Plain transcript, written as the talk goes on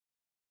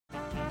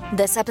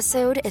This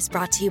episode is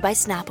brought to you by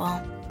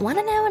Snapple. Want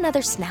to know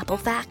another Snapple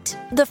fact?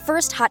 The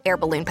first hot air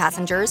balloon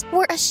passengers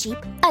were a sheep,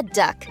 a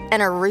duck,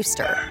 and a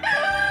rooster.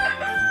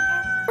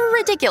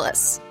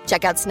 Ridiculous.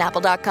 Check out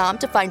Snapple.com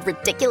to find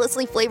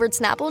ridiculously flavored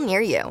Snapple near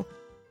you.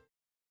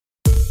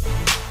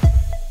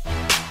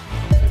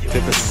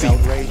 Take a seat.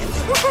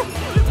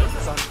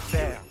 It's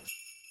unfair.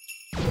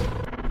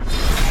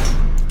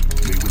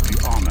 We would be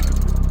honored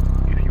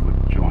if you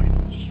would join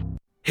us.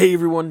 Hey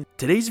everyone,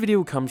 today's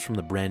video comes from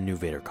the brand new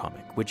Vader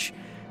comic, which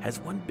has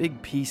one big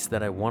piece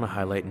that I want to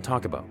highlight and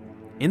talk about.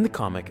 In the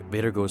comic,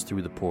 Vader goes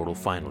through the portal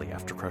finally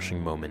after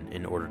crushing Momin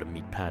in order to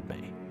meet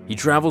Padme. He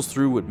travels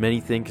through what many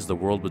think is the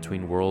world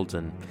between worlds,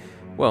 and,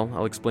 well,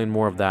 I'll explain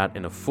more of that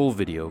in a full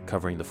video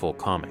covering the full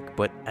comic.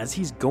 But as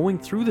he's going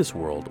through this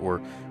world, or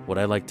what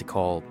I like to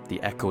call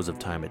the echoes of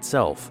time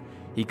itself,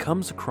 he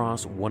comes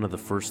across one of the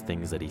first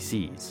things that he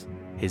sees: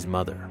 his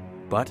mother.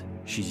 But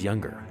she's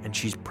younger, and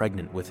she's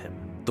pregnant with him.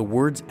 The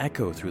words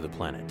echo through the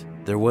planet.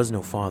 There was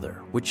no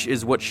father, which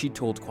is what she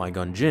told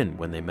Qui-Gon Jinn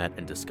when they met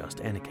and discussed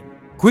Anakin.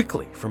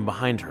 Quickly, from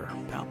behind her,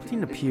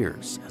 Palpatine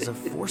appears as a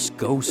Force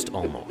ghost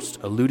almost,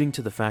 alluding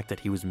to the fact that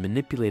he was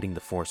manipulating the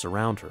Force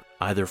around her,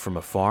 either from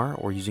afar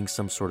or using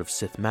some sort of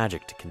Sith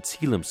magic to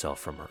conceal himself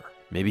from her.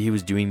 Maybe he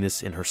was doing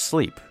this in her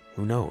sleep,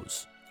 who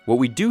knows? What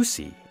we do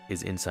see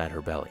is inside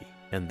her belly,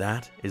 and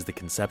that is the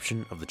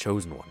conception of the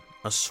Chosen One.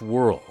 A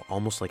swirl,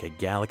 almost like a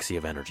galaxy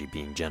of energy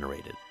being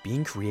generated,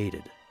 being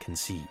created,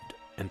 conceived.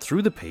 And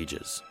through the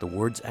pages, the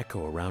words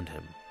echo around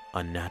him: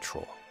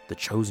 unnatural, the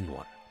Chosen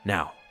One.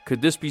 Now,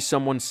 could this be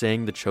someone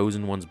saying the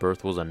Chosen One's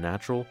birth was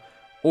unnatural?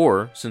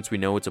 Or, since we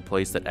know it's a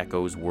place that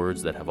echoes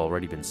words that have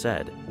already been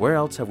said, where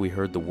else have we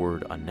heard the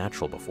word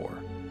unnatural before?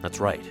 That's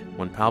right,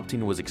 when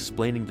Palpatine was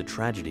explaining the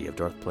tragedy of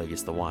Darth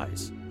Plagueis the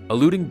Wise,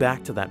 alluding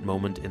back to that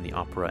moment in the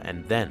opera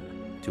and then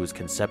to his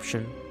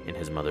conception in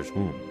his mother's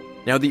womb.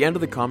 Now, the end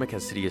of the comic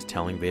has Sidious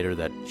telling Vader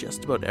that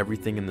just about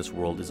everything in this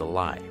world is a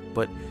lie,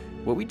 but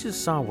what we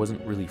just saw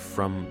wasn't really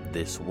from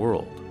this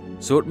world.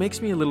 So it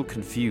makes me a little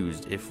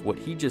confused if what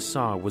he just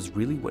saw was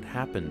really what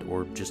happened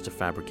or just a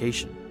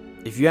fabrication.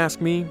 If you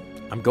ask me,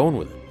 I'm going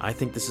with it. I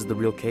think this is the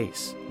real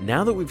case.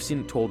 Now that we've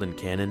seen it told in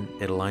canon,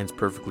 it aligns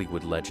perfectly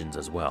with Legends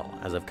as well,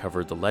 as I've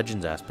covered the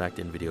Legends aspect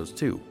in videos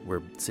too,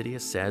 where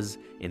Sidious says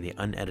in the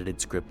unedited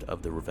script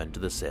of The Revenge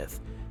of the Sith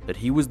that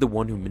he was the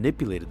one who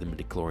manipulated the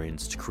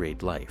midichlorians to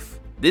create life.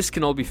 This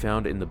can all be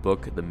found in the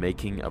book The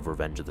Making of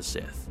Revenge of the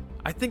Sith.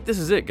 I think this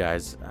is it,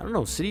 guys. I don't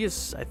know,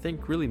 Sidious, I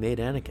think, really made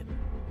Anakin.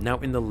 Now,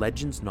 in the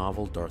Legends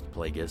novel Darth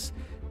Plagueis,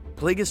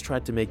 Plagueis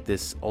tried to make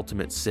this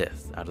ultimate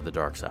Sith out of the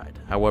dark side.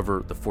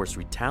 However, the Force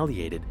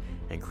retaliated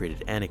and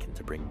created Anakin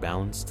to bring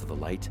balance to the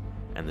light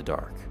and the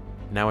dark.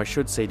 Now, I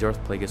should say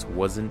Darth Plagueis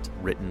wasn't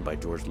written by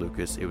George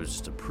Lucas, it was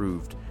just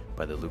approved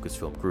by the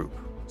Lucasfilm Group.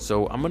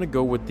 So I'm going to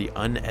go with the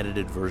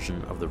unedited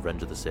version of The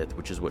Revenge of the Sith,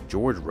 which is what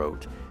George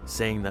wrote,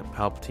 saying that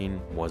Palpatine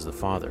was the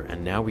father.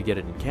 And now we get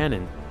it in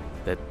canon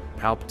that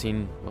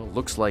Palpatine, well,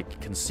 looks like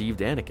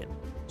conceived Anakin.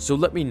 So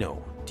let me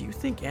know, do you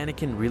think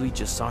Anakin really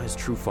just saw his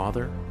true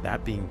father,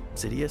 that being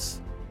Sidious?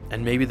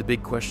 And maybe the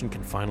big question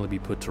can finally be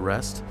put to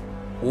rest?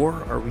 Or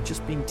are we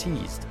just being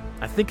teased?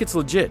 I think it's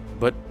legit,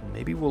 but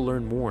maybe we'll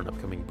learn more in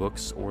upcoming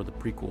books or the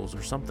prequels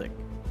or something.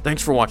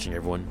 Thanks for watching,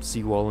 everyone. See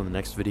you all in the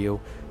next video.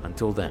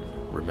 Until then,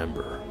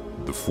 remember,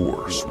 The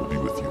Force will be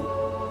with you,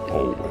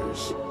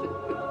 always.